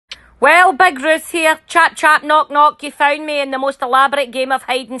Well, Big Ruth here. Chap, chap, knock, knock. You found me in the most elaborate game of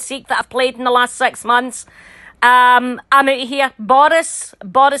hide and seek that I've played in the last 6 months. I'm out of here. Boris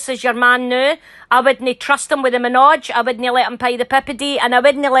is your man now. I wouldn't trust him with a menage. I wouldn't let him pay the pippity, and I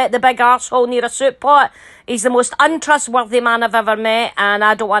wouldn't let the big arsehole near a soup pot. He's the most untrustworthy man I've ever met, and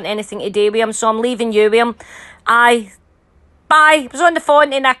I don't want anything to do with him, so I'm leaving you with him. Bye. I was on the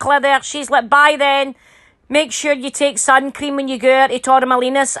phone to Nicola there. She's like, bye then. Make sure you take sun cream when you go out to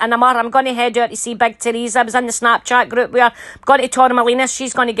Torremolinos. And I'm going to head out to see Big Teresa. I was in the Snapchat group where I'm going to Torremolinos.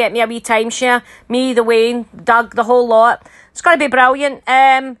 She's going to get me a wee timeshare. Me, the Wayne, Doug, the whole lot. It's going to be brilliant.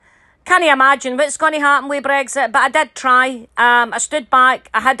 Can't imagine what's going to happen with Brexit, but I did try. I stood back,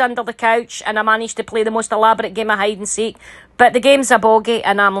 I hid under the couch, and I managed to play the most elaborate game of hide and seek. But the game's a bogey,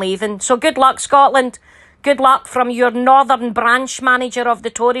 and I'm leaving. So good luck, Scotland. Good luck from your Northern Branch manager of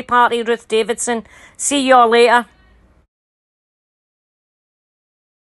the Tory party, Ruth Davidson. See you all later.